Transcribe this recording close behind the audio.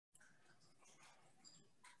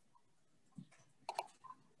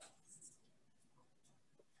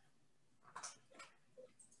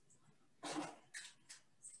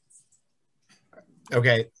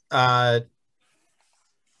Okay.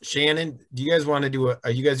 Shannon, do you guys want to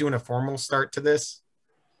are you guys doing a formal start to this?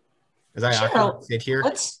 As I Sure. awkwardly sit here.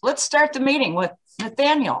 Let's start the meeting with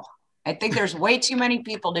Nathaniel. I think there's way too many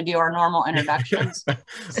people to do our normal introductions.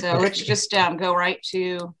 So let's just go right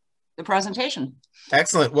to the presentation.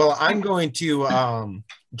 Excellent. Well, I'm going to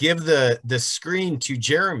give the screen to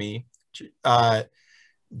Jeremy. I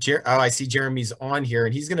see Jeremy's on here,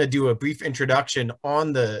 and he's going to do a brief introduction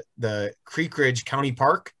on the Creek Ridge County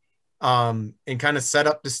Park and kind of set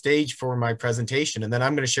up the stage for my presentation. And then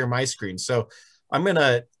I'm going to share my screen. So I'm going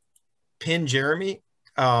to pin Jeremy.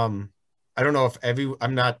 I don't know if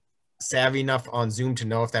I'm not savvy enough on Zoom to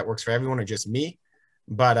know if that works for everyone or just me.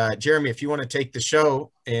 But Jeremy, if you want to take the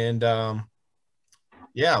show and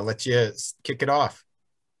yeah, I'll let you kick it off.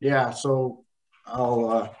 Yeah, so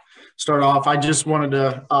I'll start off. I just wanted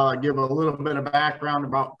to give a little bit of background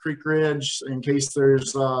about Creek Ridge in case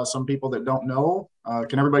there's some people that don't know.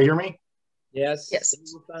 Can everybody hear me? Yes. Yes.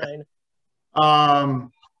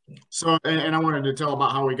 So, and I wanted to tell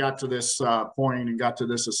about how we got to this point and got to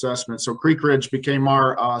this assessment. So Creek Ridge became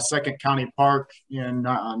our second county park in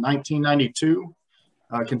 1992.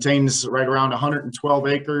 Contains right around 112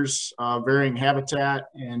 acres, varying habitat.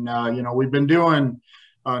 And, we've been doing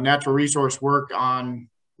natural resource work on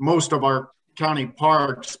most of our county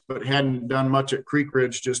parks, but hadn't done much at Creek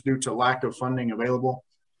Ridge just due to lack of funding available.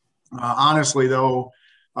 Honestly, though,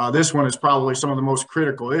 this one is probably some of the most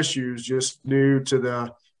critical issues just due to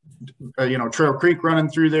the Trail Creek running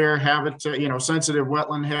through there, habitat, sensitive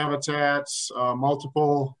wetland habitats,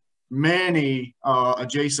 many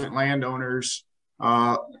adjacent landowners,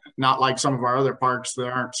 not like some of our other parks that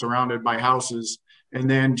aren't surrounded by houses, and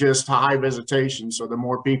then just high visitation. So the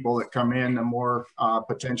more people that come in, the more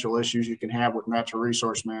potential issues you can have with natural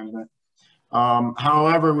resource management.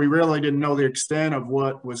 However, we really didn't know the extent of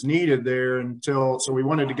what was needed there so we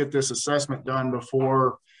wanted to get this assessment done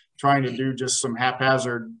before trying to do just some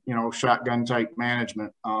haphazard, shotgun type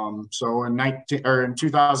management. So in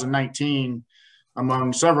 2019,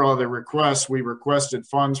 among several other requests, we requested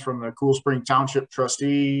funds from the Cool Spring Township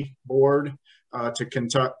Trustee Board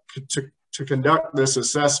to conduct this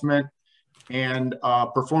assessment and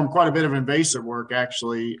perform quite a bit of invasive work,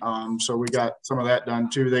 actually. So we got some of that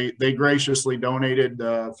done too. They graciously donated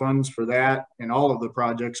funds for that and all of the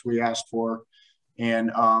projects we asked for.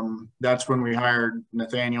 And that's when we hired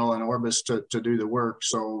Nathanael and Orbis to do the work.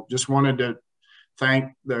 So just wanted to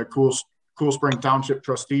thank the Cool Spring Township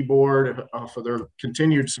Trustee Board for their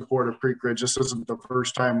continued support of Creek Ridge. This isn't the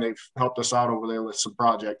first time they've helped us out over there with some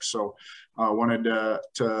projects. So I wanted to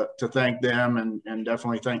thank them and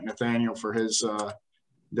definitely thank Nathanael for his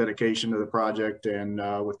dedication to the project. And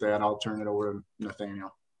with that, I'll turn it over to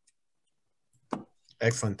Nathanael.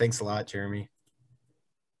 Excellent. Thanks a lot, Jeremy.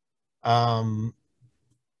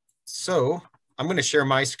 So I'm going to share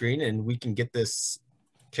my screen and we can get this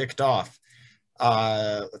kicked off.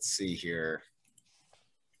 Let's see here.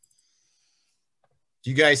 Do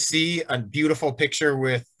you guys see a beautiful picture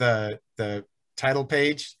with the title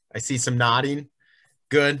page? I see some nodding.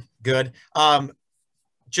 Good.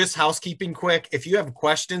 Just housekeeping quick. If you have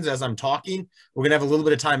questions as I'm talking, we're gonna have a little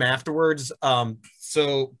bit of time afterwards.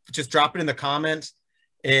 So just drop it in the comments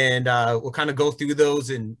and we'll kind of go through those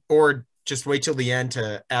or just wait till the end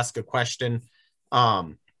to ask a question. I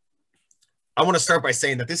want to start by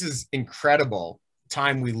saying that this is incredible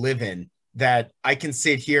time we live in, that I can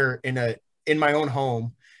sit here in my own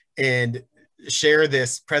home and share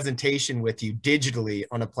this presentation with you digitally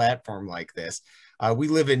on a platform like this. We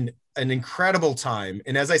live in an incredible time.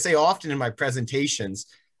 And as I say often in my presentations,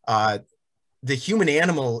 the human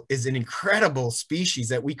animal is an incredible species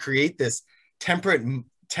that we create this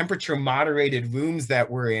temperature moderated rooms that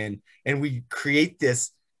we're in, and we create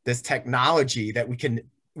this technology that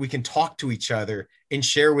we can talk to each other and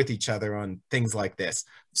share with each other on things like this.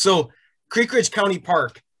 So Creek Ridge County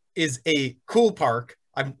Park is a cool park.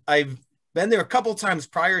 I've been there a couple times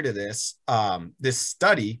prior to this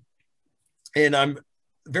study, and I'm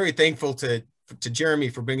very thankful to Jeremy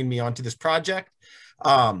for bringing me onto this project.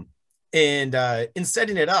 And in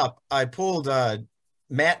setting it up, I pulled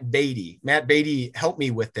Matt Beatty. Matt Beatty helped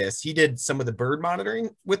me with this. He did some of the bird monitoring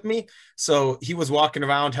with me. So he was walking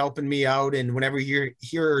around helping me out. And whenever you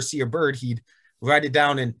hear or see a bird, he'd write it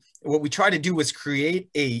down. And what we tried to do was create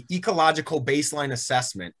a ecological baseline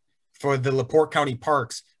assessment for the LaPorte County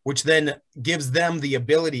Parks, which then gives them the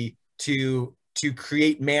ability to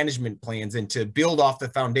create management plans and to build off the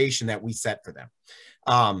foundation that we set for them.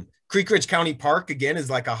 Creek Ridge County Park, again, is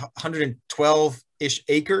like 112-ish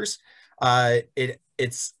acres.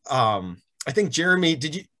 It's I think Jeremy,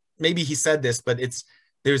 maybe he said this, but it's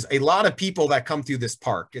there's a lot of people that come through this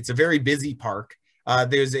park. It's a very busy park.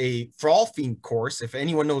 There's a frolfing course. If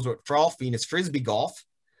anyone knows what frolfing is, frisbee golf.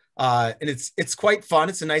 And it's quite fun.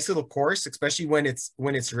 It's a nice little course, especially when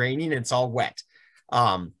it's raining and it's all wet.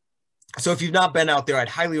 So if you've not been out there, I'd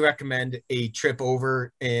highly recommend a trip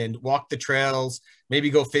over and walk the trails, maybe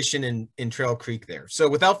go fishing in Trail Creek there. So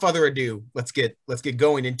without further ado, let's get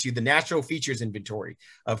going into the natural features inventory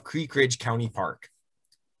of Creek Ridge County Park.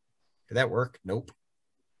 Did that work? Nope.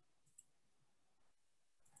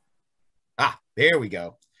 Ah, there we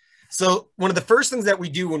go. So one of the first things that we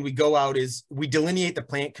do when we go out is we delineate the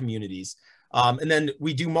plant communities. And then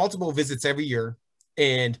we do multiple visits every year,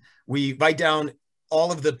 and we write down all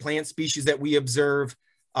of the plant species that we observe.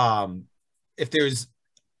 If there's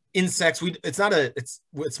insects,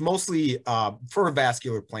 it's mostly fur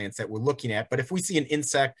vascular plants that we're looking at. But if we see an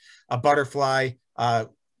insect, a butterfly,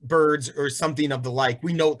 birds, or something of the like,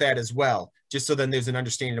 we note that as well, just so then there's an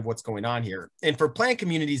understanding of what's going on here. And for plant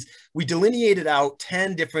communities, we delineated out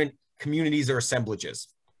 10 different communities or assemblages,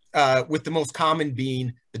 with the most common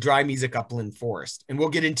being the dry mesic upland forest. And we'll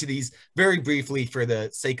get into these very briefly for the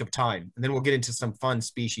sake of time, and then we'll get into some fun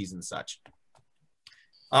species and such.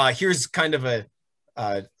 Here's kind of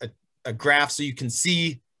a graph so you can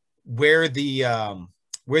see where the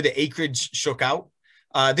acreage shook out.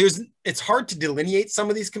 It's hard to delineate some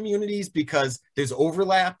of these communities because there's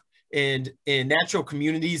overlap, and in natural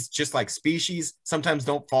communities, just like species, sometimes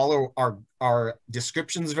don't follow our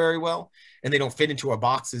descriptions very well, and they don't fit into our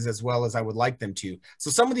boxes as well as I would like them to. So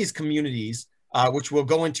some of these communities, which we'll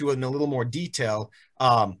go into in a little more detail,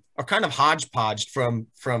 are kind of hodgepodged from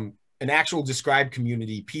an actual described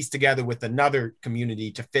community pieced together with another community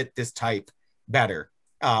to fit this type better.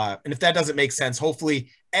 And if that doesn't make sense, hopefully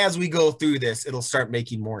as we go through this, it'll start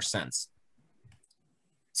making more sense.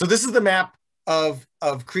 So this is the map of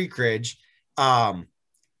Creek Ridge, and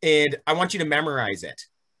I want you to memorize it,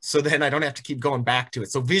 so then I don't have to keep going back to it.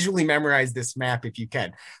 So visually memorize this map if you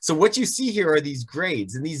can. So what you see here are these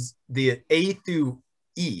grades, and the A through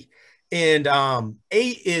E. And A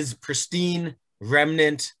is pristine,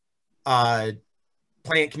 remnant, plant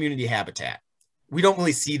community habitat. We don't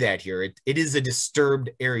really see that here. It is a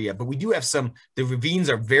disturbed area, but we do have the ravines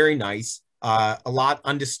are very nice, a lot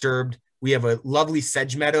undisturbed. We have a lovely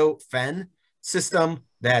sedge meadow fen system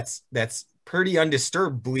that's pretty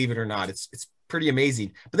undisturbed, believe it or not. It's pretty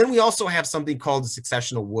amazing. But then we also have something called the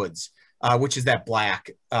successional woods, which is that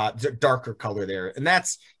black, darker color there, and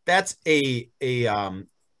that's a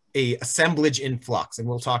assemblage in flux, and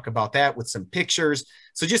we'll talk about that with some pictures.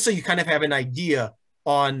 So just so you kind of have an idea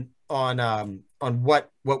on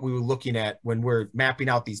what we were looking at when we're mapping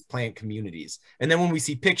out these plant communities, and then when we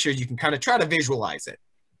see pictures, you can kind of try to visualize it.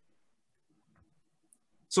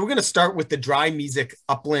 So we're going to start with the dry mesic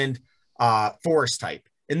upland forest type.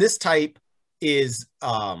 And this type is,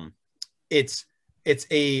 it's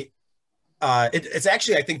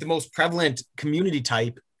actually, I think, the most prevalent community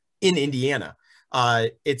type in Indiana.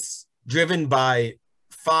 It's driven by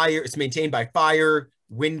fire. It's maintained by fire,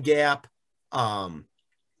 wind gap,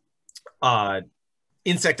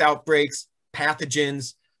 insect outbreaks,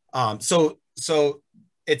 pathogens. So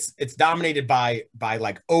it's dominated by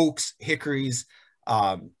like oaks, hickories.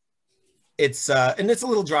 And it's a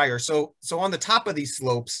little drier. So on the top of these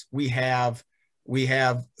slopes, we have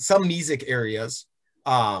some mesic areas.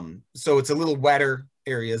 So it's a little wetter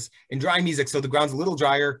areas, and dry mesic. So the ground's a little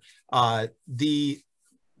drier. In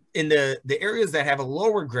the areas that have a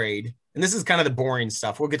lower grade, and this is kind of the boring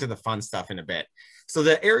stuff. We'll get to the fun stuff in a bit. So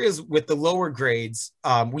the areas with the lower grades,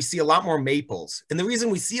 we see a lot more maples. And the reason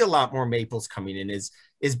we see a lot more maples coming in is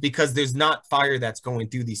because there's not fire that's going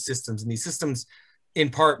through these systems, and these systems in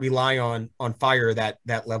part rely on fire, that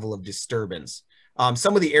level of disturbance.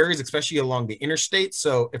 Some of the areas, especially along the interstate.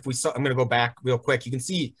 So if we saw, I'm going to go back real quick. You can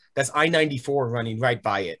see that's I-94 running right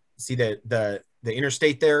by it. See the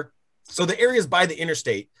interstate there. So the areas by the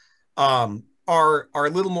interstate are a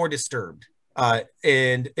little more disturbed,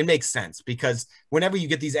 and it makes sense because whenever you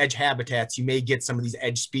get these edge habitats, you may get some of these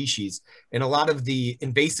edge species, and a lot of the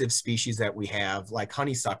invasive species that we have, like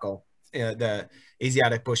honeysuckle, the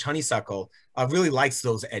Asiatic bush honeysuckle, really likes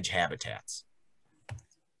those edge habitats.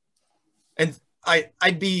 And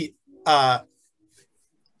I'd be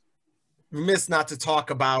remiss not to talk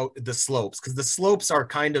about the slopes, because the slopes are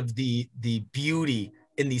kind of the beauty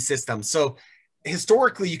in these systems. So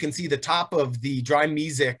historically, you can see the top of the dry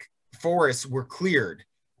mesic forests were cleared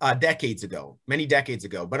decades ago, many decades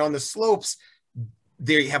ago. But on the slopes,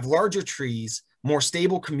 they have larger trees, more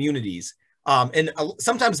stable communities, and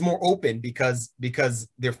sometimes more open because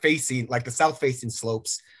they're facing, like the south-facing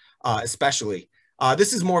slopes, especially.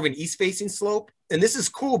 This is more of an east-facing slope, and this is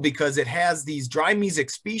cool because it has these dry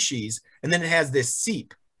mesic species, and then it has this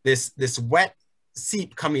seep, this wet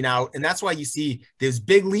seep coming out, and that's why you see those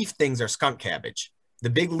big leaf things are skunk cabbage. The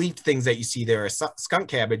big leaf things that you see there are skunk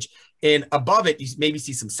cabbage, and above it you maybe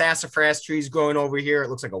see some sassafras trees growing over here. It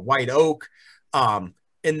looks like a white oak, and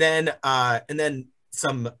then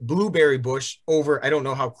some blueberry bush over. I don't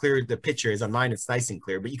know how clear the picture is on mine. It's nice and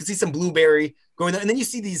clear, but you can see some blueberry going there, and then you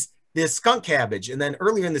see this skunk cabbage, and then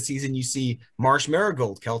earlier in the season you see marsh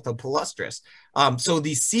marigold, Kelta palustris. So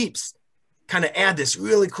these seeps kind of add this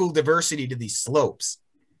really cool diversity to these slopes.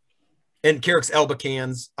 And Carex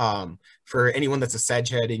albicans, for anyone that's a sedge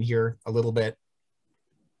head in here a little bit.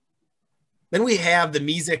 Then we have the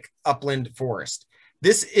mesic upland forest.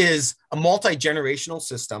 This is a multi-generational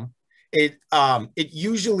system. It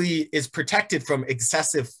usually is protected from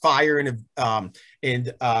excessive fire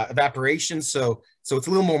and evaporation. So it's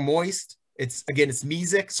a little more moist. It's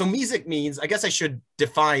mesic. So mesic means, I guess I should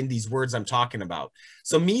define these words I'm talking about.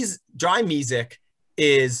 So dry mesic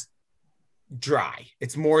is dry.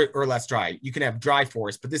 It's more or less dry. You can have dry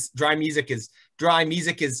forest, but this dry mesic is dry.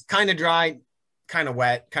 Mesic is kind of dry, kind of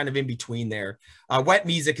wet, kind of in between there. Wet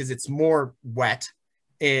mesic is it's more wet.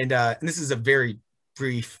 And this is a very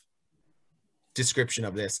brief description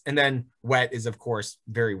of this. And then wet is of course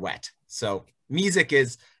very wet. So mesic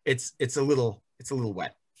is it's a little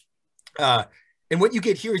wet. And what you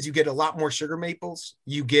get here is you get a lot more sugar maples.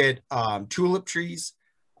 You get tulip trees,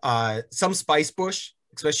 some spice bush,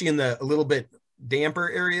 especially in the a little bit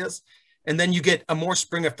damper areas. And then you get a more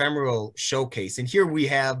spring ephemeral showcase. And here we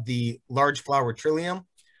have the large flower trillium,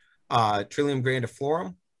 Trillium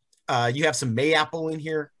grandiflorum. You have some mayapple in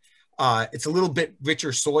here. It's a little bit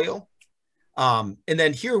richer soil. And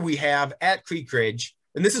then here we have at Creek Ridge,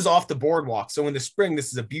 and this is off the boardwalk. So in the spring,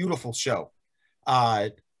 this is a beautiful show.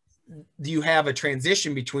 You have a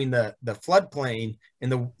transition between the floodplain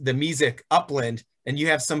and the mesic upland, and you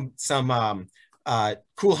have some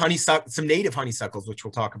cool honeysuckle, some native honeysuckles, which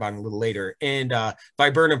we'll talk about a little later, and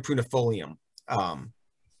Viburnum prunifolium. And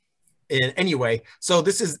anyway, so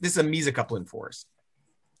this is a mesic upland forest.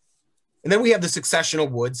 And then we have the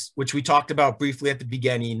successional woods, which we talked about briefly at the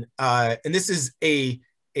beginning. And this is a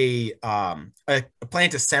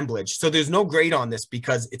plant assemblage. So there's no grade on this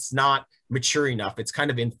because it's not mature enough. It's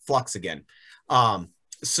kind of in flux again.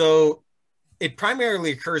 So it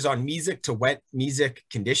primarily occurs on mesic to wet mesic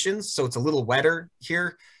conditions. So it's a little wetter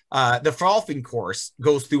here. The frolfing course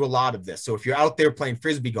goes through a lot of this. So if you're out there playing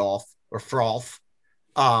Frisbee golf or frolf,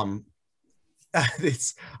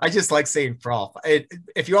 I just like saying frolf.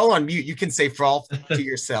 If you're all on mute, you can say frolf to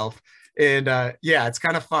yourself. And yeah, it's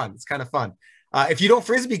kind of fun. It's kind of fun. If you don't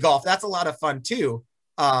Frisbee golf, that's a lot of fun too.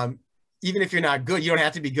 Even if you're not good, you don't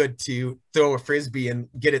have to be good to throw a Frisbee and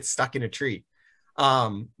get it stuck in a tree.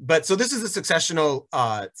 But so this is the successional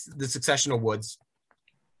woods.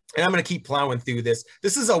 And I'm going to keep plowing through this.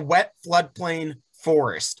 This is a wet floodplain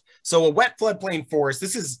forest. So a wet floodplain forest,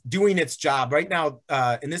 this is doing its job. Right now,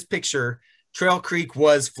 in this picture, Trail Creek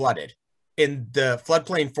was flooded, and the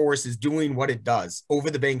floodplain forest is doing what it does,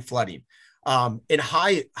 over the bank flooding. In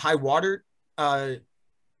high water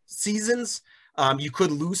seasons, you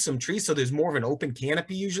could lose some trees, so there's more of an open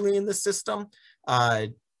canopy usually in the system.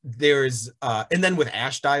 And then with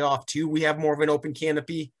ash die-off too, we have more of an open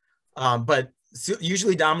canopy, but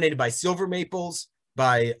usually dominated by silver maples,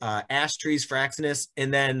 by ash trees, fraxinus,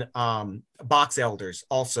 and then box elders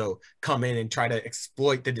also come in and try to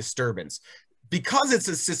exploit the disturbance. Because it's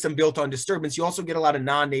a system built on disturbance, you also get a lot of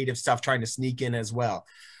non-native stuff trying to sneak in as well.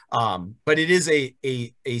 But it is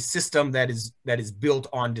a system that is built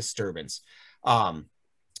on disturbance.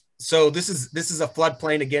 So this is a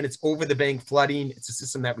floodplain. Again, it's over the bank flooding. It's a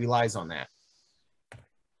system that relies on that.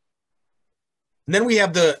 And then we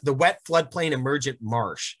have the wet floodplain emergent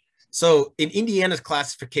marsh. So in Indiana's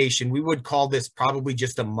classification, we would call this probably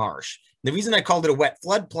just a marsh. The reason I called it a wet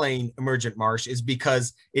floodplain emergent marsh is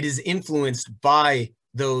because it is influenced by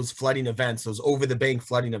those flooding events, those over the bank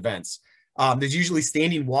flooding events. There's usually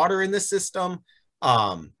standing water in the system.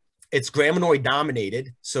 It's graminoid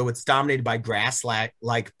dominated, so it's dominated by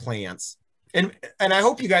grass-like plants. And I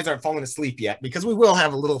hope you guys aren't falling asleep yet, because we will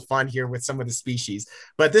have a little fun here with some of the species.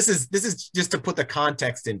 But this is just to put the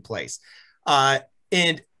context in place.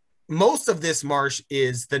 And most of this marsh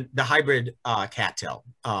is the hybrid cattail,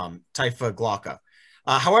 Typha glauca.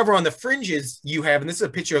 However, on the fringes, you have, and this is a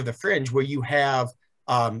picture of the fringe, where you have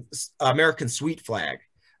American sweet flag,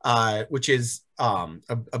 which is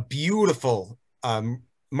a beautiful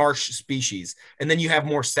marsh species. And then you have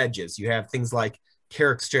more sedges. You have things like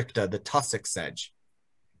Carex stricta, the tussock sedge.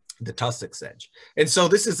 And so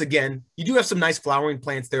this is, again, you do have some nice flowering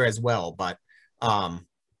plants there as well, but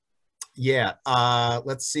Yeah,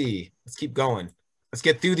 let's see. Let's keep going. Let's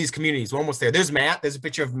get through these communities. We're almost there. There's Matt. There's a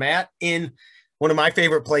picture of Matt in one of my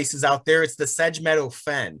favorite places out there. It's the Sedge Meadow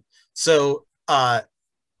Fen. So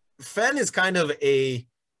fen is kind of a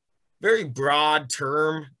very broad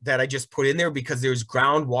term that I just put in there because there's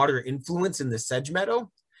groundwater influence in the sedge meadow,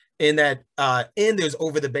 and that and there's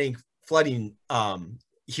over the bank flooding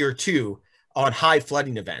here too on high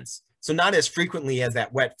flooding events. So not as frequently as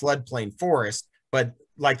that wet floodplain forest, but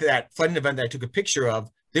like that flooding event that I took a picture of,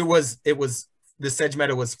 the sedge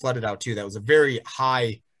meadow was flooded out too. That was a very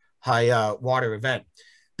high water event.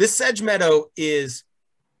 This sedge meadow is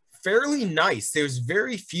fairly nice. There's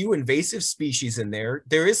very few invasive species in there.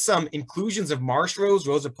 There is some inclusions of marsh rose,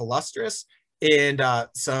 Rosa palustris, and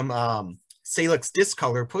some Salix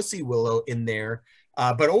discolor, pussy willow in there.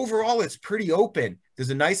 But overall, it's pretty open.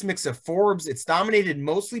 There's a nice mix of forbs. It's dominated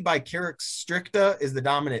mostly by Carex stricta is the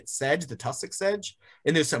dominant sedge, the tussock sedge.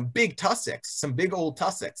 And there's some big tussocks, some big old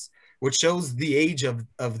tussocks, which shows the age of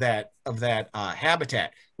that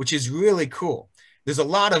habitat, which is really cool. There's a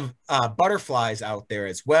lot of butterflies out there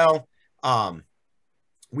as well.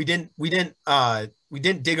 We didn't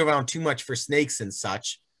dig around too much for snakes and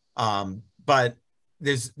such, but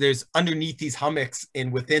there's underneath these hummocks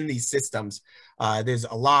and within these systems, there's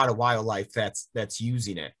a lot of wildlife that's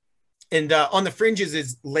using it. And on the fringes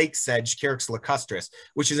is lake sedge, Carex lacustris,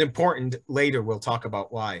 which is important. Later we'll talk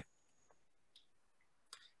about why.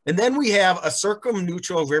 And then we have a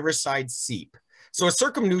circumneutral riverside seep. So a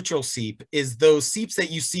circumneutral seep is those seeps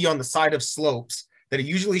that you see on the side of slopes that are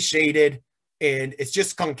usually shaded, and it's just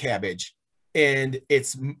skunk cabbage. And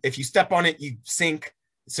it's, if you step on it, you sink,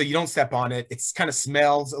 so you don't step on it. It's kind of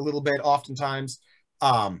smells a little bit oftentimes.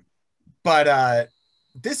 But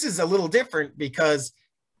this is a little different because,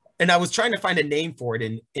 and I was trying to find a name for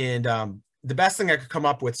it, and the best thing I could come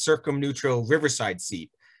up with, circumneutral riverside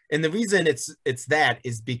seep. And the reason it's that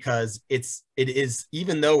is because it is,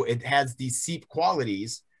 even though it has these seep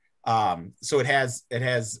qualities, so it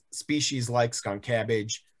has species like skunk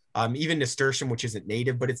cabbage, even nasturtium, which isn't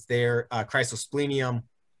native, but it's there, chrysosplenium,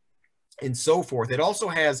 and so forth. It also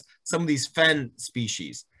has some of these fen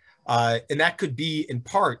species, and that could be in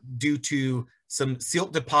part due to some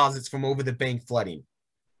silt deposits from over the bank flooding.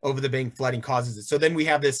 Over the bank flooding causes it. So then we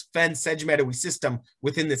have this fen sedge meadowy system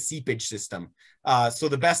within the seepage system. So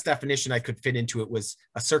the best definition I could fit into it was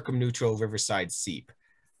a circumneutral riverside seep.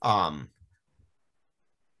 But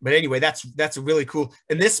anyway, that's a really cool.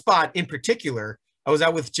 In this spot in particular, I was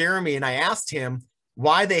out with Jeremy and I asked him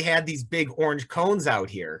why they had these big orange cones out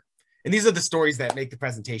here. And these are the stories that make the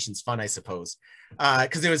presentations fun, I suppose.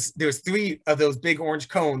 Because there was 3 of those big orange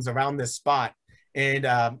cones around this spot. And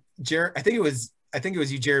I think it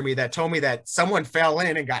was you, Jeremy, that told me that someone fell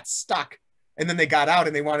in and got stuck, and then they got out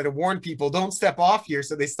and they wanted to warn people, don't step off here.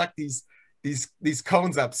 So they stuck these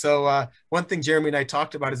cones up. So one thing Jeremy and I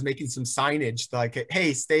talked about is making some signage like,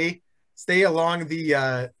 hey, stay along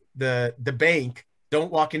the bank.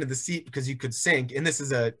 Don't walk into the seat because you could sink. And this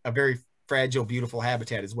is a very fragile, beautiful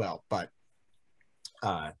habitat as well. But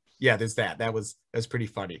yeah, there's that. That was pretty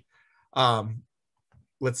funny.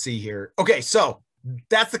 Let's see here. Okay, so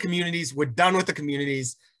that's the communities. We're done with the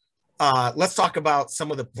communities. Let's talk about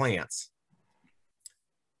some of the plants.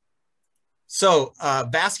 So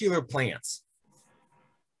vascular plants.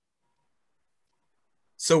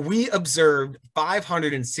 So we observed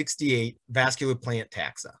 568 vascular plant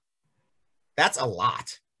taxa. That's a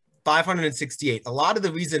lot. 568. A lot of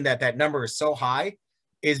the reason that number is so high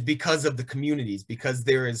is because of the communities, because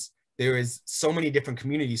there is so many different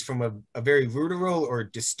communities, from a very ruderal or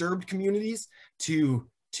disturbed communities to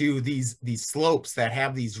these slopes that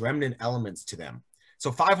have these remnant elements to them.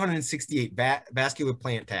 So 568 vascular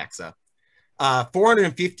plant taxa.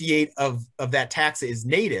 458 of that taxa is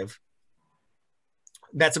native.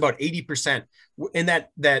 That's about 80%. And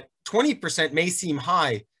that 20% may seem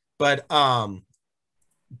high, but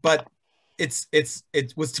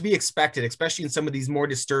it was to be expected, especially in some of these more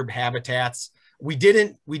disturbed habitats. We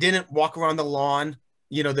didn't walk around the lawn.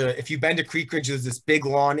 You know, if you've been to Creek Ridge, there's this big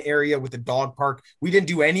lawn area with the dog park. We didn't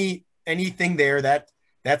do anything there.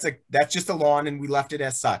 That's just a lawn, and we left it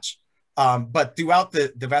as such. But throughout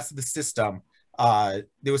the rest of the system,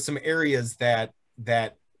 there was some areas that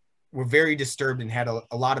were very disturbed and had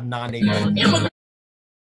a lot of non-native.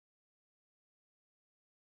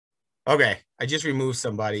 Okay, I just removed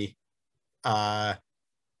somebody. Don't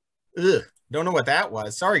know what that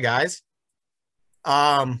was. Sorry, guys.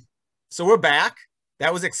 So we're back.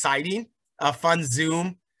 That was exciting. A fun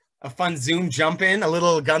Zoom jump in, a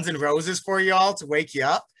little Guns N' Roses for y'all to wake you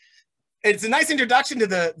up. It's a nice introduction to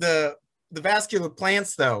the vascular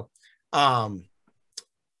plants, though.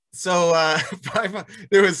 so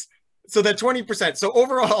there was, so that 20%. So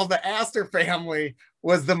overall, the Aster family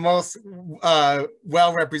was the most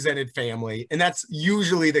well-represented family. And that's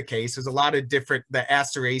usually the case. There's a lot of different, the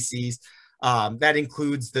Asteraceae, that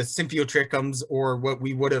includes the Symphyotrichums, or what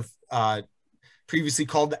we would have previously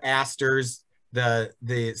called the asters,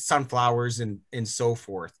 the sunflowers, and so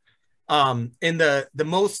forth. And the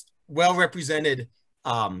most well-represented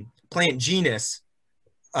plant genus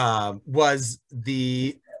was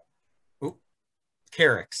the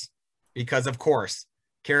Carex, because of course,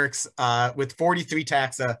 Carex with 43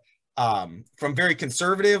 taxa, from very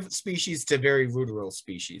conservative species to very ruderal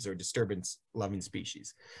species, or disturbance-loving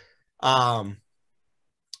species.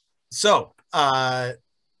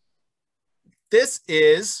 This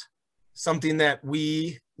is something that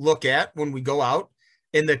we look at when we go out.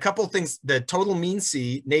 And the couple of things, the total mean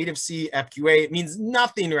C, native C, FQA, it means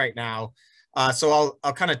nothing right now. So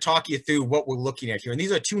I'll kind of talk you through what we're looking at here. And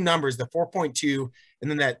these are two numbers, the 4.2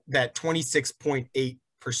 and then that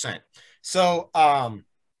 26.8%. So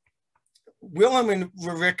Willem and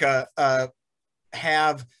Rurika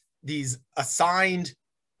have these assigned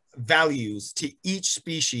values to each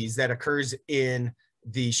species that occurs in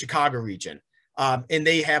the Chicago region. And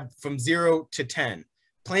they have from 0 to 10.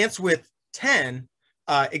 Plants with 10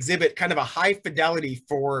 exhibit kind of a high fidelity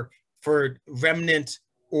for remnant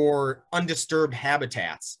or undisturbed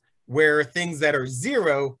habitats, where things that are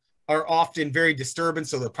 0 are often very disturbing,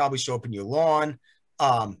 so they'll probably show up in your lawn,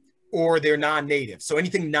 or they're non-native. So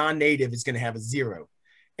anything non-native is going to have a 0.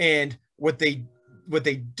 And what they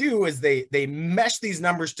do is they mesh these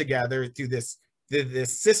numbers together through this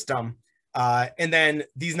system, and then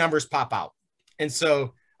these numbers pop out. And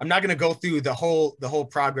so I'm not going to go through the whole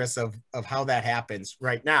progress of how that happens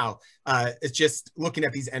right now. It's just looking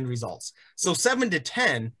at these end results. So 7 to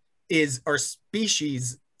 10 are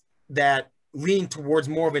species that lean towards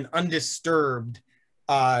more of an undisturbed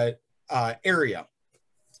area.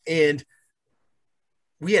 And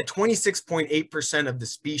we had 26.8% of the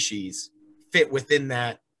species fit within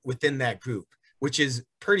that group, which is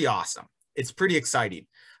pretty awesome. It's pretty exciting.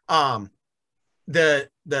 The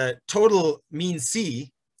total mean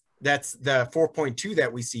C, that's the 4.2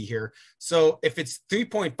 that we see here. So if it's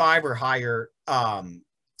 3.5 or higher,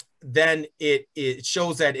 then it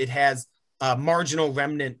shows that it has marginal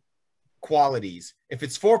remnant qualities. If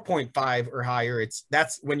it's 4.5 or higher,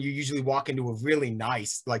 that's when you usually walk into a really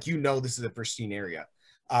nice, like, this is a pristine area.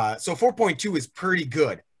 So 4.2 is pretty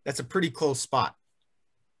good. That's a pretty close spot.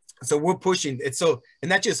 So we're pushing it. So,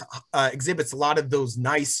 and that just exhibits a lot of those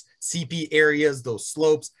nice CP areas, those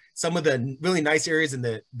slopes, some of the really nice areas in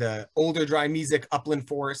the older dry mesic upland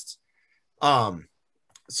forests.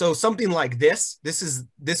 So something like this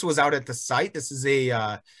was out at the site. This is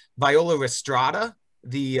a Viola rostrata.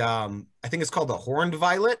 I think it's called the horned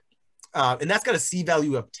violet. And that's got a C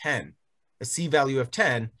value of 10,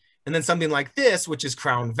 And then something like this, which is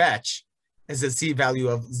crown vetch, has a C value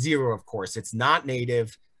of 0, of course. It's not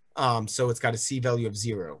native. So it's got a C value of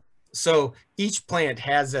 0. So each plant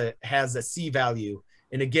has a C value.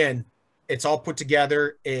 And again, it's all put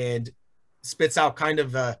together and spits out kind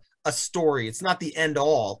of a story. It's not the end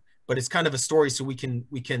all, but it's kind of a story, so we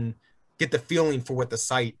can get the feeling for what the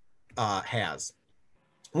site has.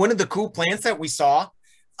 One of the cool plants that we saw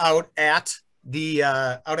out at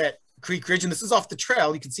Creek Ridge, and this is off the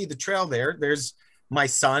trail. You can see the trail there. There's my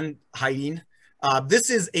son hiding. This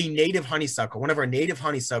is a native honeysuckle, one of our native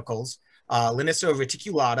honeysuckles, Linicera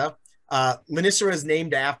reticulata. Linicera is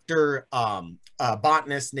named after a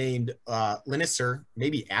botanist named Linicer,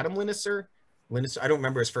 maybe Adam Linicer. I don't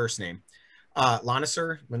remember his first name.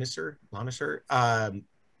 Lanicer.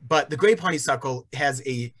 But the grape honeysuckle has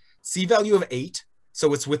a C value of 8.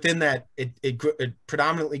 So it's within that, it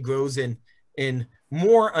predominantly grows in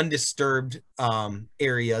more undisturbed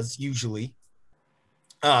areas usually.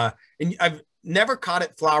 And I've never caught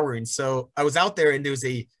it flowering. So I was out there and there was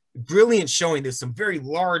a brilliant showing. There's some very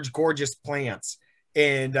large, gorgeous plants.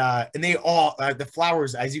 And they all, the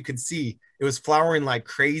flowers, as you can see, it was flowering like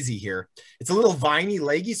crazy here. It's a little viney,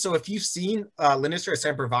 leggy. So if you've seen Linicera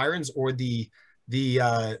sempervirens or the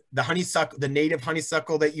honeysuckle, the native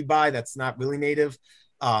honeysuckle that you buy, that's not really native,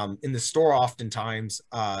 in the store oftentimes,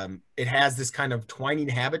 it has this kind of twining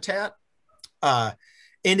habitat.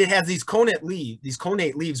 And it has these connate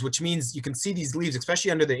leaves, which means you can see these leaves,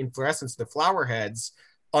 especially under the inflorescence, the flower heads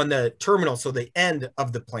on the terminal, so the end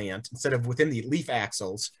of the plant, instead of within the leaf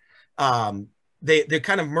axils, they're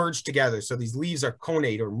kind of merged together. So these leaves are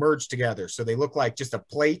connate or merged together. So they look like just a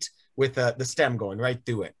plate with the stem going right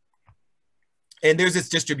through it. And there's its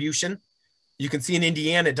distribution. You can see in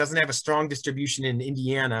Indiana, it doesn't have a strong distribution in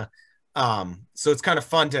Indiana. So it's kind of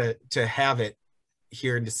fun to have it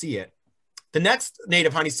here and to see it. The next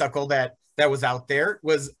native honeysuckle that was out there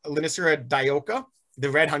was Linicera dioica, the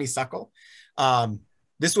red honeysuckle.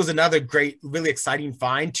 This was another great, really exciting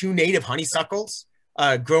find. 2 native honeysuckles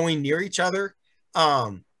growing near each other.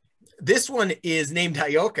 This one is named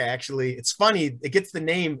dioica, actually. It's funny, it gets the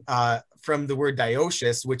name from the word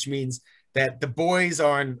dioecious, which means that the boys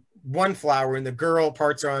are on one flower and the girl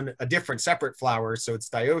parts are on a different separate flower, so it's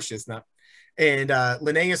dioecious. And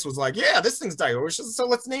Linnaeus was like, yeah, this thing's dioecious, so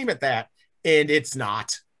let's name it that. And it's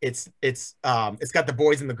not. It's got the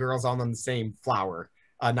boys and the girls all on the same flower,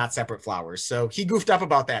 not separate flowers. So he goofed up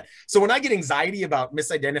about that. So when I get anxiety about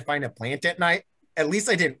misidentifying a plant at night, at least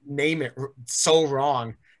I didn't name it so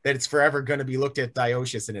wrong that it's forever going to be looked at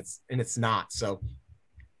dioecious, and it's not. So,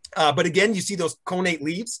 but again, you see those connate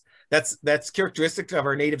leaves. That's characteristic of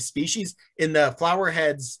our native species. In the flower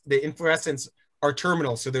heads, the inflorescence are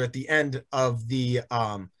terminal, so they're at the end of the.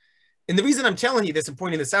 And the reason I'm telling you this and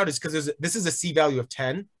pointing this out is because this is a C value of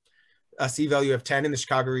 10, a C value of 10 in the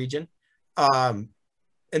Chicago region, and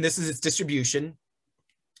this is its distribution.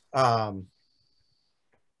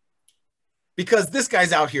 Because this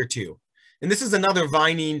guy's out here too. And this is another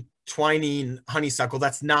vining, twining honeysuckle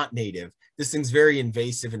that's not native. This thing's very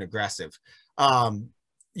invasive and aggressive.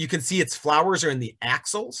 You can see its flowers are in the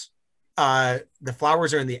axils. The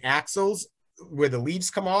flowers are in the axils where the leaves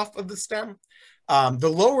come off of the stem. The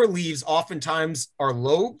lower leaves oftentimes are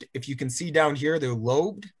lobed. If you can see down here, they're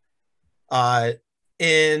lobed.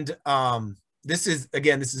 This is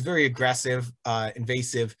very aggressive,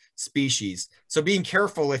 invasive species. So being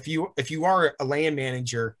careful if you are a land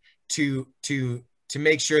manager to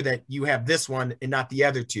make sure that you have this one and not the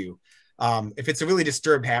other two. If it's a really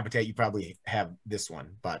disturbed habitat, you probably have this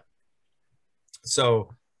one. But so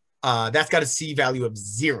that's got a C value of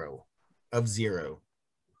 0.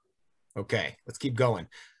 Okay, let's keep going.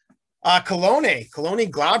 Cologne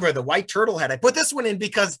glabra, the white turtlehead. I put this one in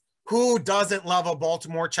because who doesn't love a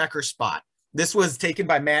Baltimore checker spot? This was taken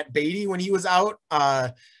by Matt Beatty when he was out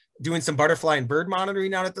doing some butterfly and bird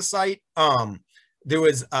monitoring out at the site. There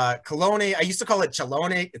was Cologne. I used to call it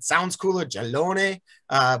Chalone. It sounds cooler, Jalone.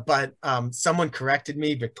 But someone corrected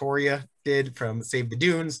me. Victoria did from Save the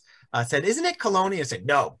Dunes. Said, isn't it Cologne? I said,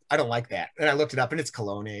 no, I don't like that. And I looked it up and it's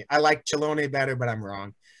Cologne. I like Chalone better, but I'm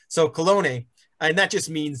wrong. So Cologne, and that just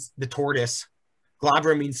means the tortoise.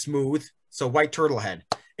 Glabra means smooth. So white turtlehead.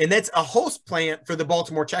 And that's a host plant for the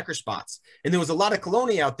Baltimore checker spots. And there was a lot of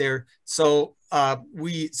Cologne out there. So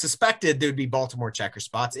we suspected there'd be Baltimore checker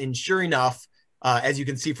spots. And sure enough, as you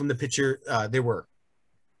can see from the picture, there were.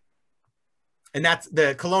 And that's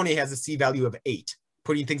the Cologne has a C value of 8,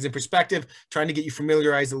 putting things in perspective, trying to get you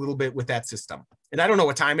familiarized a little bit with that system. And I don't know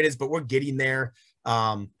what time it is, but we're getting there.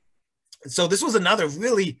 So this was another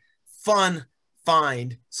really fun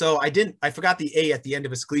find. So I forgot the A at the end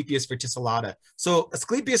of Asclepias verticillata. So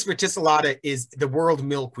Asclepias verticillata is the world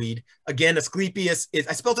milkweed. Again, Asclepias is,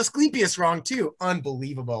 I spelled Asclepias wrong too.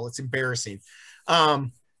 Unbelievable. It's embarrassing.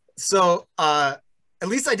 So at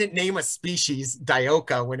least I didn't name a species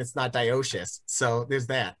dioica when it's not dioecious. So there's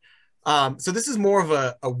that. So this is more of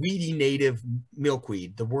a weedy native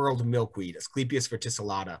milkweed, the world milkweed, Asclepias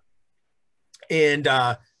verticillata. And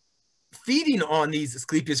feeding on these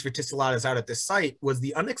Asclepias verticillatas out at this site was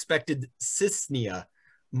the unexpected Cisnea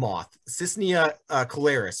moth, Cisnea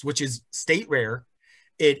colaris, which is state rare.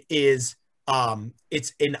 It is,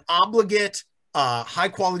 it's an obligate, high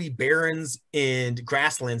quality barrens and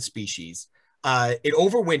grassland species. It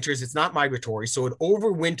overwinters, it's not migratory, so it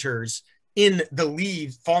overwinters in the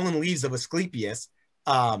leaves, fallen leaves of Asclepias.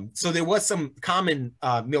 So there was some common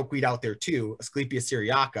milkweed out there too, Asclepias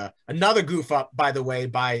syriaca. Another goof up, by the way,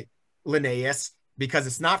 by Linnaeus, because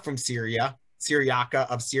it's not from Syria, Syriaca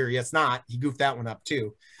of Syria. It's not. He goofed that one up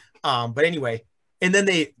too. But anyway, and then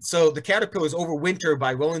so the caterpillars overwinter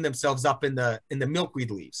by rolling themselves up in the milkweed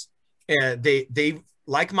leaves. And they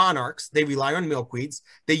like monarchs, they rely on milkweeds.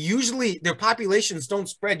 Their populations don't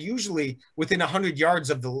spread usually within 100 yards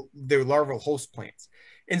of their larval host plants.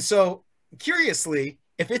 And so curiously,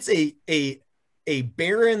 if it's a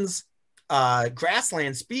barrens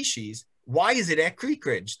grassland species, why is it at Creek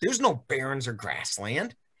Ridge? There's no barrens or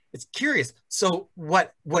grassland. It's curious. So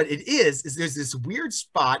what it is there's this weird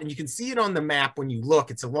spot, and you can see it on the map when you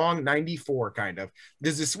look. It's along 94 kind of.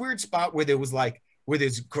 There's this weird spot where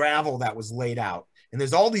there's gravel that was laid out, and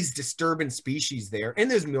there's all these disturbance species there, and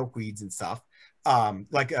there's milkweeds and stuff,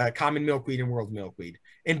 like common milkweed and world milkweed.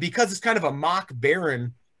 And because it's kind of a mock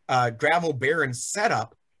barren, gravel barren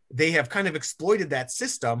setup, they have kind of exploited that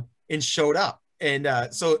system and showed up. And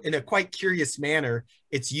so in a quite curious manner,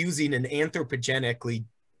 it's using an anthropogenically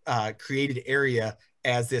created area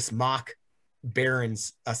as this mock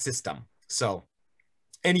barrens system. So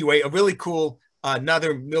anyway, a really cool,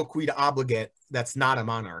 another milkweed obligate that's not a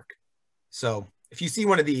monarch. So if you see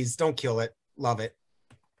one of these, don't kill it. Love it.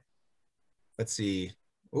 Let's see.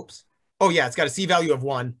 Oops. Oh yeah, it's got a C value of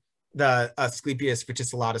 1, the Asclepias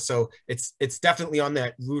verticillata. So it's definitely on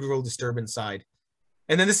that ruderal disturbance side.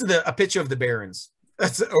 And then this is a picture of the barrens,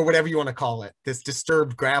 or whatever you want to call it, this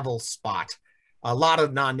disturbed gravel spot. A lot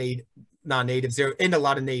of non-natives there, and a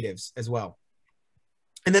lot of natives as well.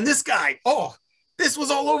 And then this guy, oh, this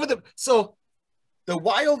was all over so the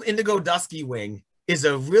wild indigo dusky wing is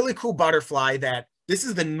a really cool butterfly that this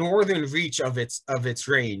is the northern reach of its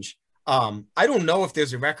range. I don't know if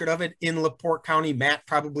there's a record of it in LaPorte County. Matt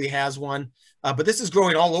probably has one, but this is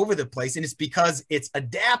growing all over the place, and it's because it's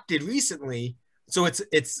adapted recently. So it's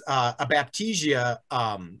a Baptisia,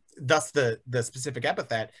 thus the specific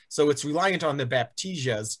epithet. So it's reliant on the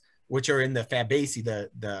Baptisias, which are in the Fabaceae,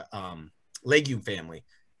 the legume family,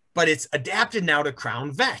 but it's adapted now to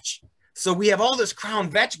crown vetch. So we have all this crown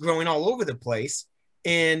vetch growing all over the place,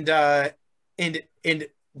 and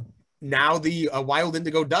now the wild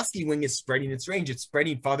indigo dusky wing is spreading its range. It's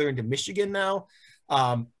spreading farther into Michigan now.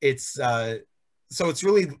 So it's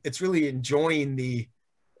really enjoying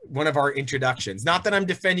one of our introductions. Not that I'm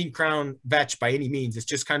defending crown vetch by any means. It's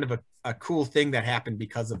just kind of a cool thing that happened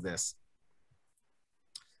because of this.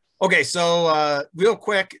 Okay, so real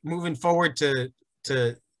quick, moving forward to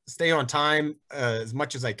stay on time as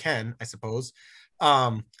much as I can, I suppose.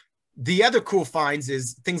 The other cool finds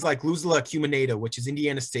is things like Luzula acuminata, which is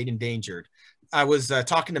Indiana state endangered. I was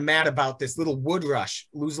talking to Matt about this little wood rush,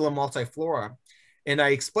 Luzula multiflora, and I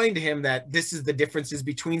explained to him that this is the differences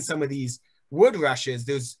between some of these wood rushes.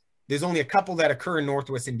 There's only a couple that occur in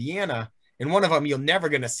Northwest Indiana, and one of them you're never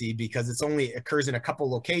going to see because it's only occurs in a couple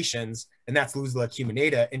locations, and that's Luzula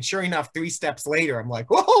acuminata. And sure enough, 3 steps later, I'm like,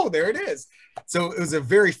 whoa, there it is. So it was a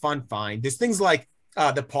very fun find. There's things like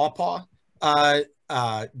the pawpaw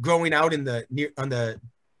growing out in the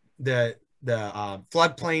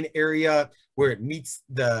floodplain area where it meets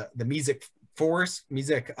the Mesic forest,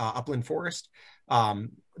 Mesic upland forest.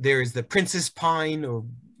 There's the princess pine, or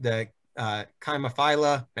the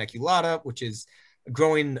Chimaphila maculata, which is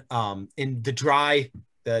growing in the dry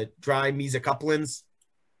Mesic uplands.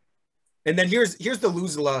 And then here's the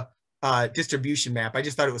Luzula distribution map. I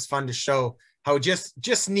just thought it was fun to show how it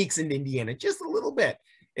just sneaks into Indiana just a little bit.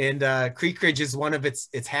 And Creek Ridge is one of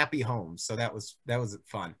its happy homes. So that was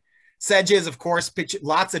fun. Sedges, of course,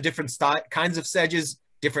 lots of different kinds of sedges,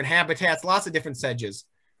 different habitats, lots of different sedges.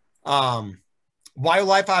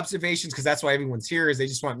 Wildlife observations, because that's why everyone's here, is they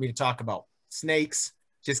just want me to talk about snakes.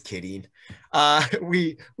 Just kidding.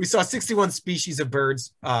 We saw 61 species of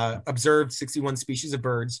birds, observed 61 species of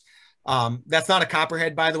birds. That's not a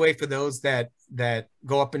copperhead, by the way, for those that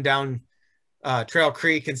go up and down Trail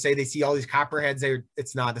Creek and say they see all these copperheads.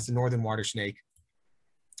 It's not. That's a northern water snake.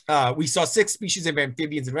 We saw 6 species of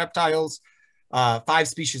amphibians and reptiles, 5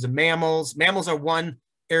 species of mammals. Mammals are one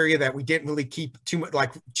area that we didn't really keep too much,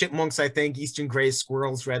 like chipmunks, I think, eastern grays,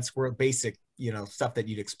 squirrels, red squirrel, basic, stuff that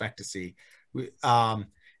you'd expect to see. And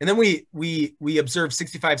then we observed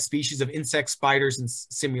 65 species of insects, spiders, and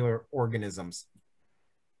similar organisms.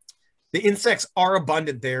 The insects are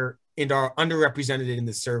abundant there and are underrepresented in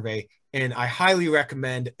this survey. And I highly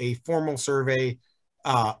recommend a formal survey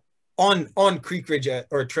on Creek Ridge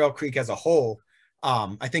or Trail Creek as a whole.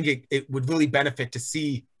 I think it would really benefit to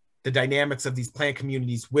see the dynamics of these plant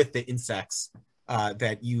communities with the insects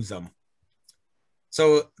that use them.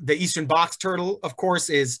 So the eastern box turtle, of course,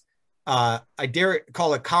 is, I dare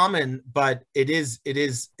call it common, but it is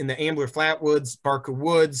in the Ambler Flatwoods, Barker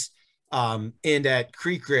Woods, and at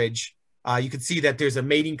Creek Ridge. You can see that there's a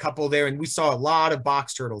mating couple there, and we saw a lot of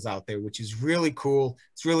box turtles out there, which is really cool.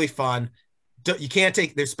 It's really fun. You can't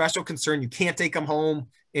there's special concern. You can't take them home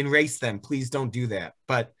and race them. Please don't do that.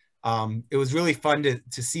 But it was really fun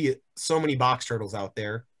to see so many box turtles out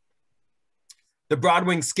there. The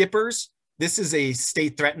broadwing skippers. This is a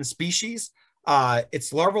state threatened species.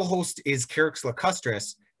 Its larval host is Carex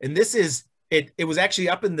lacustris, and this is it was actually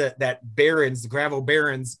up in that barrens, the gravel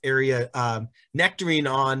barrens area, nectaring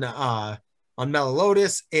on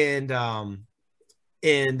Mellolotus,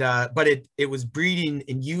 but it was breeding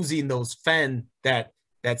and using those fen, that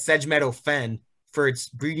sedge meadow fen, for its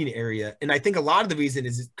breeding area. And I think a lot of the reason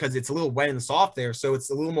is because it's a little wet and soft there, so it's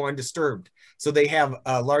a little more undisturbed. So they have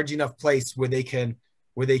a large enough place where they can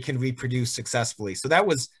reproduce successfully. So that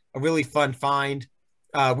was a really fun find.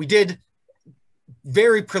 We did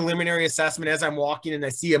very preliminary assessment. As I'm walking and I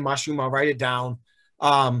see a mushroom, I'll write it down.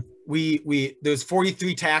 there's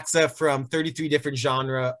 43 taxa from 33 different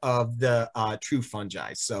genre of the true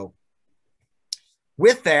fungi. So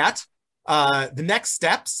with that, the next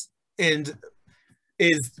steps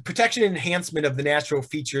is protection and enhancement of the natural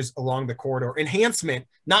features along the corridor. Enhancement,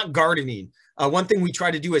 not gardening. One thing we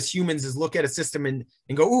try to do as humans is look at a system and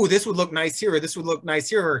go, ooh, this would look nice here, or this would look nice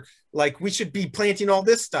here, or like we should be planting all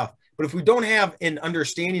this stuff. But if we don't have an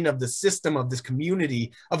understanding of the system, of this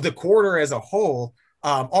community, of the corridor as a whole,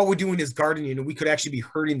 all we're doing is gardening, and we could actually be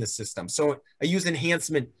hurting the system. So I use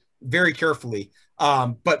enhancement very carefully,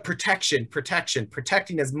 but protecting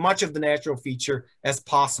as much of the natural feature as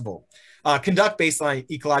possible. Conduct baseline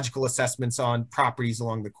ecological assessments on properties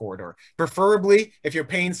along the corridor. Preferably, if you're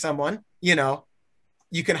paying someone, you know,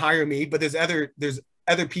 you can hire me, but there's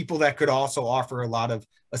other people that could also offer a lot of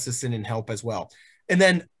assistance and help as well. And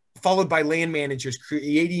then followed by land managers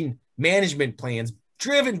creating management plans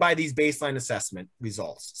driven by these baseline assessment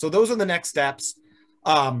results. So those are the next steps.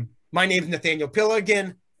 My name is Nathanael Pilla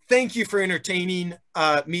again. Thank you for entertaining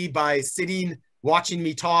me by watching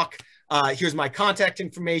me talk. Here's my contact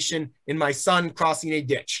information and my son crossing a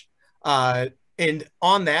ditch. And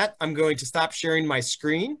on that, I'm going to stop sharing my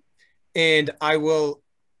screen and I will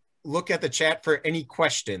look at the chat for any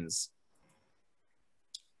questions.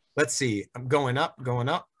 Let's see, I'm going up.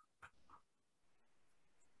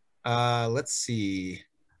 Let's see,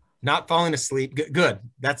 not falling asleep. Good,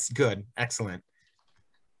 that's good, excellent.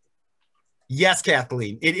 Yes,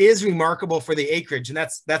 Kathleen, it is remarkable for the acreage. And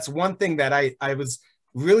that's one thing that I was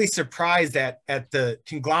really surprised at the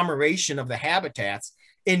conglomeration of the habitats.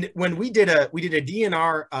 And when we did a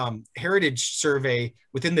DNR heritage survey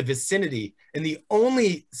within the vicinity, and the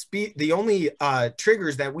only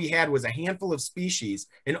triggers that we had was a handful of species,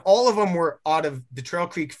 and all of them were out of the Trail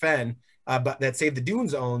Creek Fen, but that Save the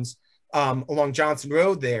Dunes owns along Johnson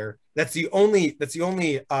Road there. That's the only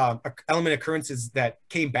element occurrences that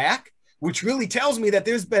came back, which really tells me that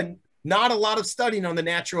there's been not a lot of studying on the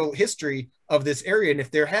natural history of this area. And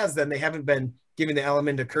if there has, then they haven't been giving the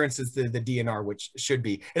element occurrences to the DNR, which should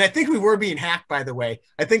be. And I think we were being hacked, by the way.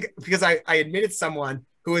 I think because I admitted someone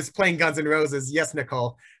who was playing Guns N' Roses. Yes,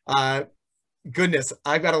 Nicole. Goodness,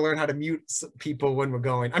 I've got to learn how to mute people when we're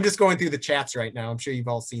going. I'm just going through the chats right now. I'm sure you've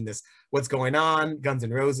all seen this. What's going on? Guns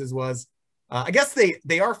N' Roses was. I guess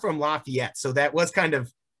they are from Lafayette. So that was kind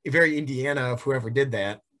of very Indiana of whoever did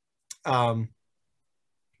that.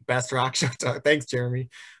 Best rock show. Thanks, Jeremy.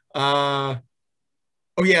 Oh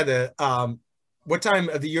yeah, what time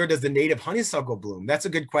of the year does the native honeysuckle bloom? That's a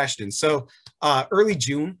good question. So early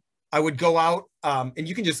June, I would go out and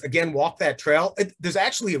you can just, again, walk that trail. There's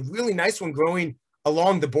actually a really nice one growing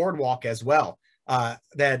along the boardwalk as well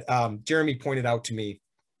that Jeremy pointed out to me.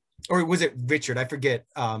 Or was it Richard? I forget.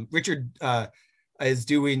 Richard is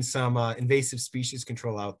doing some invasive species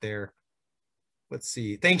control out there. Let's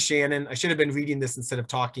see. Thanks, Shannon. I should have been reading this instead of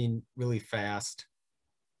talking really fast.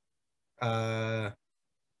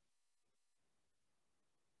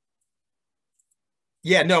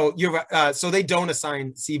 Yeah, no, you're right. So they don't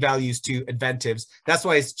assign C values to adventives. That's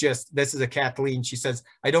why it's just, this is a Kathleen. She says,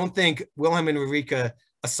 I don't think Wilhelm and Ulrika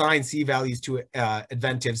assign C values to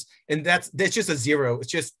adventives. And that's just a zero.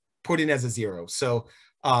 It's just put in as a zero. So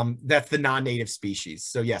that's the non-native species.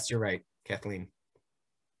 So yes, you're right, Kathleen.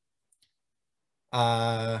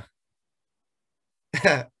 Can't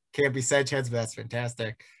be sedgeheads, but that's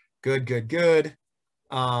fantastic. Good.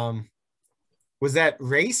 Was that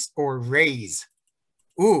race or raise?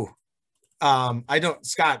 Ooh, I don't,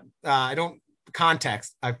 Scott, I don't,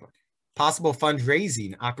 context. Possible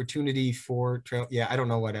fundraising opportunity for trail. Yeah, I don't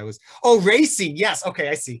know what I was. Oh, racing. Yes. Okay,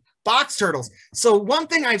 I see. Box turtles. So one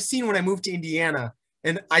thing I've seen when I moved to Indiana,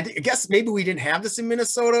 and I guess maybe we didn't have this in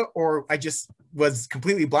Minnesota, or I just was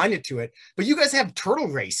completely blinded to it, but you guys have turtle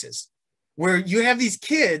races where you have these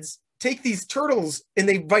kids take these turtles and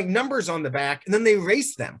they write numbers on the back and then they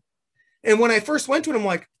race them. And when I first went to it, I'm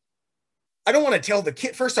like, I don't want to tell the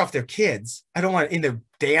kid, first off, they're kids. I don't want, and their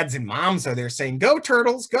dads and moms are there saying, go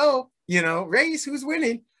turtles, go, you know, race, who's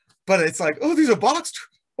winning? But it's like, oh, there's a box.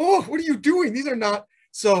 Oh, what are you doing? These are not.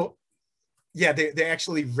 So yeah, they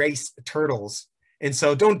actually race turtles. And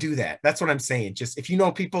so don't do that. That's what I'm saying. Just if you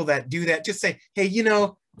know people that do that, just say, hey, you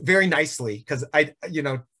know, very nicely, because you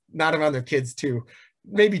know, not around their kids too.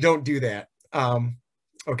 Maybe don't do that.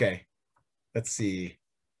 Okay, let's see.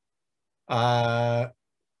 No,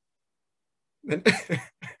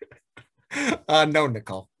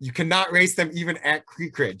 Nicole, you cannot race them even at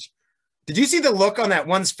Creek Ridge. Did you see the look on that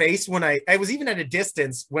one's face when I was even at a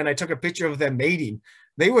distance when I took a picture of them mating?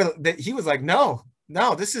 He was like, no,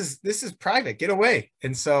 this is private, get away.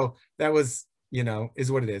 And so that was, you know,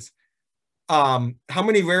 is what it is. How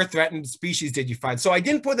many rare threatened species did you find? So I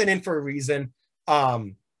didn't put that in for a reason,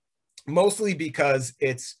 mostly because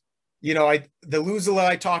it's, you know, the Luzula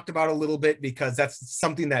I talked about a little bit, because that's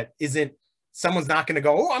something that isn't, someone's not going to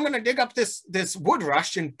go, oh, I'm going to dig up this wood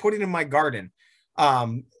rush and put it in my garden.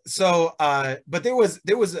 But there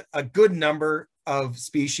was a good number of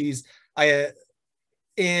species.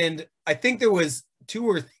 And I think there was 2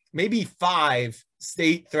 or maybe 5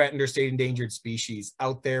 state threatened or state endangered species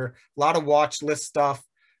out there. A lot of watch list stuff.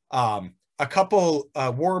 A couple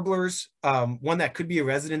warblers, one that could be a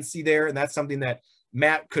residency there, and that's something that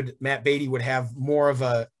Matt Beatty would have more of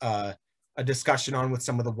a discussion on with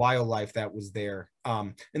some of the wildlife that was there.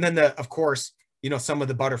 And then of course, you know, some of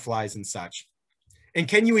the butterflies and such. And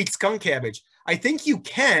can you eat skunk cabbage? I think you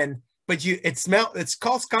can, but it's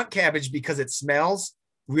called skunk cabbage because it smells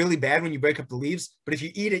really bad when you break up the leaves. But if you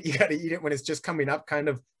eat it, you got to eat it when it's just coming up, kind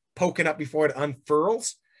of poking up before it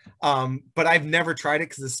unfurls. But I've never tried it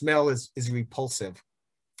because the smell is repulsive.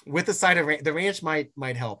 With the side of the ranch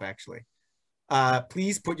might help actually.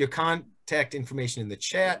 Please put your contact information in the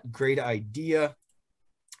chat. Great idea.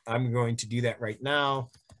 I'm going to do that right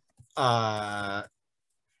now.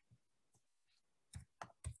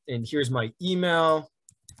 And here's my email.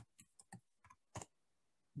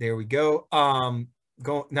 There we go.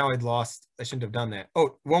 Now I'd lost. I shouldn't have done that.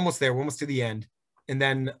 Oh, we're almost there. We're almost to the end. And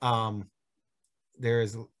then there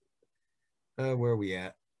is, where are we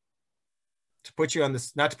at? To put you on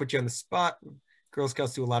this, not to put you on the spot. Girl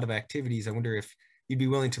Scouts do a lot of activities. I wonder if you'd be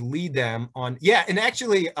willing to lead them on. Yeah, and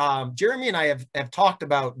actually, Jeremy and I have talked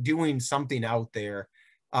about doing something out there,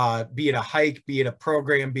 be it a hike, be it a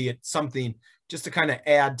program, be it something, just to kind of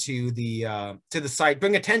add to the site,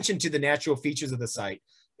 bring attention to the natural features of the site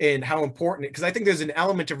and how important, because I think there's an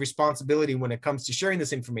element of responsibility when it comes to sharing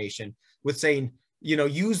this information with saying, you know,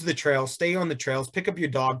 use the trails, stay on the trails, pick up your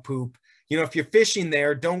dog poop. You know, if you're fishing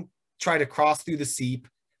there, don't try to cross through the seep.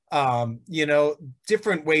 You know,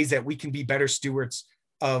 different ways that we can be better stewards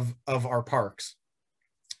of our parks.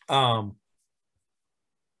 But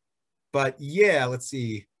yeah, let's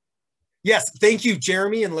see. Yes, thank you,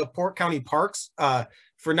 Jeremy and LaPorte County Parks,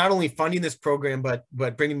 for not only funding this program, but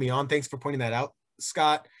bringing me on. Thanks for pointing that out,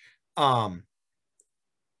 Scott.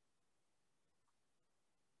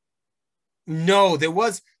 No, there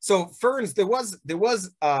was, so ferns, there was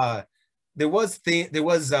a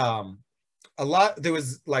lot, there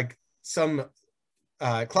was like some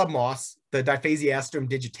club moss, the Diphasiastrum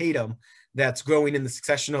digitatum, that's growing in the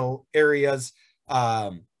successional areas.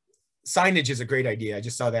 Signage is a great idea. I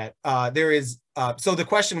just saw that. There is, so the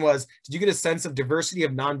question was, did you get a sense of diversity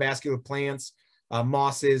of non-vascular plants,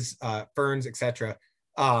 mosses, ferns, etc.?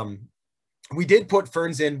 We did put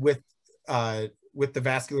ferns in with the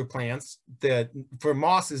vascular plants. For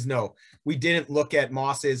mosses, no, we didn't look at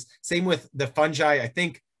mosses. Same with the fungi. I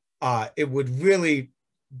think it would really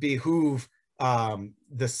behoove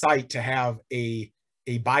the site to have a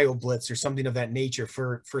BioBlitz or something of that nature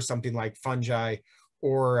for something like fungi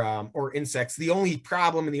or insects. The only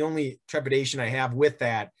problem and the only trepidation I have with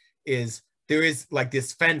that is there is like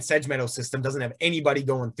this fenced sedge meadow system doesn't have anybody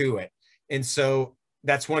going through it. And so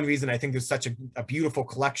that's one reason I think there's such a beautiful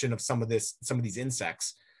collection of some of these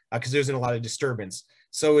insects, because there's a lot of disturbance.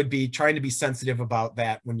 So it'd be trying to be sensitive about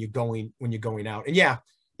that when you're going out. And yeah,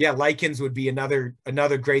 lichens would be another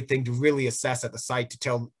great thing to really assess at the site to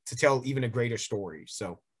tell even a greater story.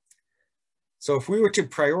 So if we were to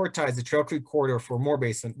prioritize the Trail Creek corridor for Moore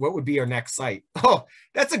Basin, what would be our next site? Oh,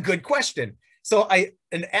 that's a good question. So I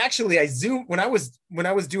zoomed when I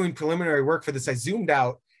was doing preliminary work for this, I zoomed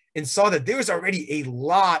out and saw that there's already a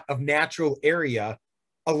lot of natural area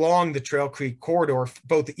along the Trail Creek corridor,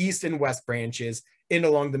 both the east and west branches, and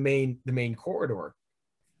along the main corridor.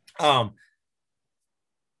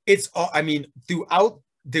 It's all, I mean, throughout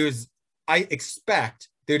I expect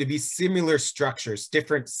there to be similar structures,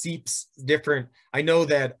 different seeps, I know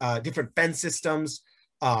that different fence systems,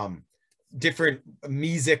 different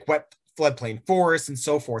mesic wet floodplain forests and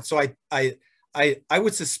so forth. So I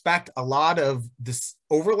would suspect a lot of this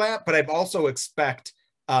overlap, but I'd also expect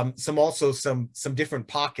some different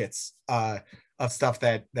pockets of stuff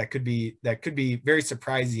that could be very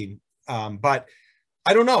surprising. But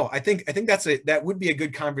I don't know. I think that would be a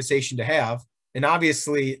good conversation to have. And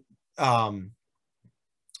obviously, I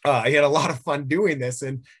had a lot of fun doing this,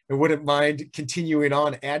 and I wouldn't mind continuing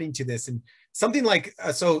on adding to this. And something like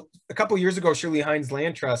so a couple of years ago, Shirley Hines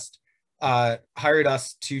Land Trust hired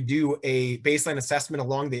us to do a baseline assessment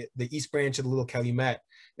along the east branch of the Little Calumet.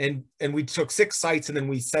 And we took 6 sites and then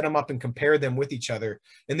we set them up and compared them with each other.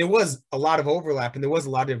 And there was a lot of overlap and there was a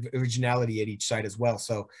lot of originality at each site as well.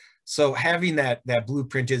 So So having that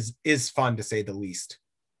blueprint is fun, to say the least.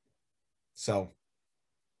 So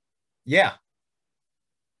yeah.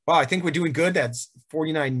 Wow, I think we're doing good. That's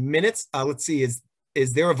 49 minutes. Let's see,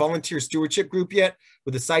 is there a volunteer stewardship group yet?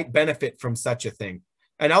 Would the site benefit from such a thing?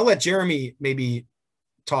 And I'll let Jeremy maybe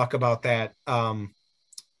talk about that.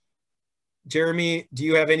 Jeremy, do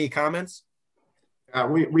you have any comments?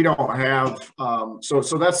 We don't have,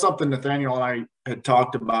 so that's something Nathaniel and I had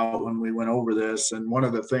talked about when we went over this. And one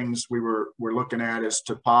of the things we're looking at is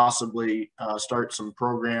to possibly start some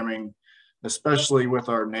programming, especially with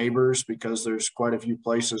our neighbors, because there's quite a few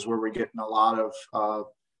places where we're getting a lot of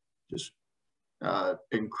just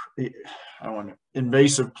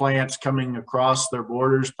invasive plants coming across their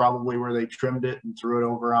borders, probably where they trimmed it and threw it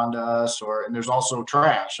over onto us. And there's also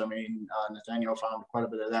trash. I mean, Nathaniel found quite a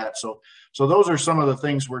bit of that. So those are some of the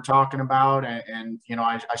things we're talking about. And you know,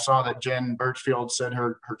 I saw that Jen Birchfield said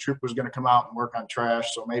her troop was going to come out and work on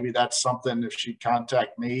trash. So maybe that's something, if she'd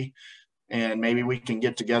contact me, and maybe we can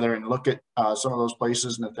get together and look at some of those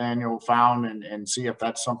places Nathaniel found and see if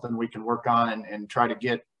that's something we can work on and try to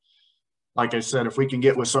get. Like I said, if we can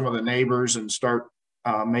get with some of the neighbors and start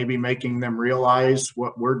maybe making them realize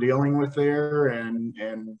what we're dealing with there,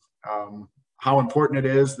 and how important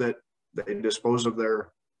it is that they dispose of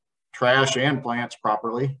their trash and plants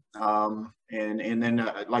properly. And then,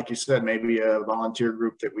 like you said, maybe a volunteer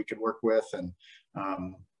group that we could work with. And,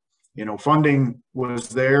 you know, funding was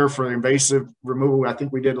there for invasive removal. I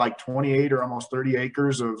think we did like 28 or almost 30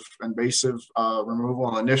 acres of invasive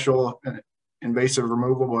removal, initial invasive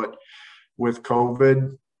removal, but with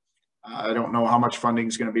COVID, I don't know how much funding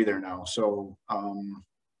is going to be there now. So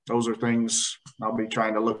those are things I'll be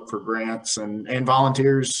trying to look for grants and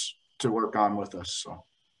volunteers to work on with us. So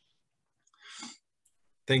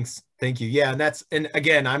thanks. Thank you. Yeah. And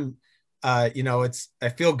again, I'm, you know, I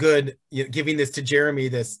feel good giving this to Jeremy,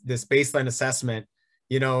 this baseline assessment,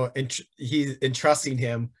 you know, and he's entrusting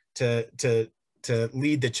him to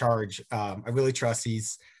lead the charge. I really trust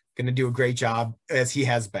he's going to do a great job, as he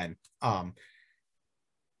has been.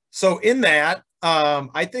 So in that,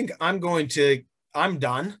 I think I'm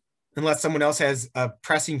done, unless someone else has a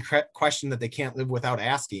pressing question that they can't live without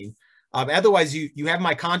asking. Otherwise, you have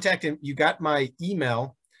my contact and you got my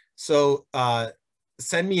email. So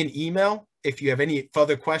send me an email if you have any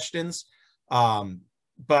further questions.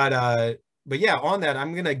 But yeah, on that,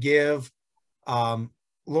 I'm going to give, Lauren,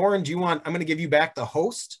 I'm going to give you back the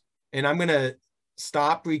host, and I'm going to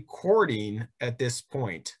stop recording at this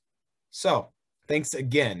point. So thanks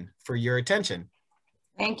again for your attention.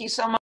 Thank you so much.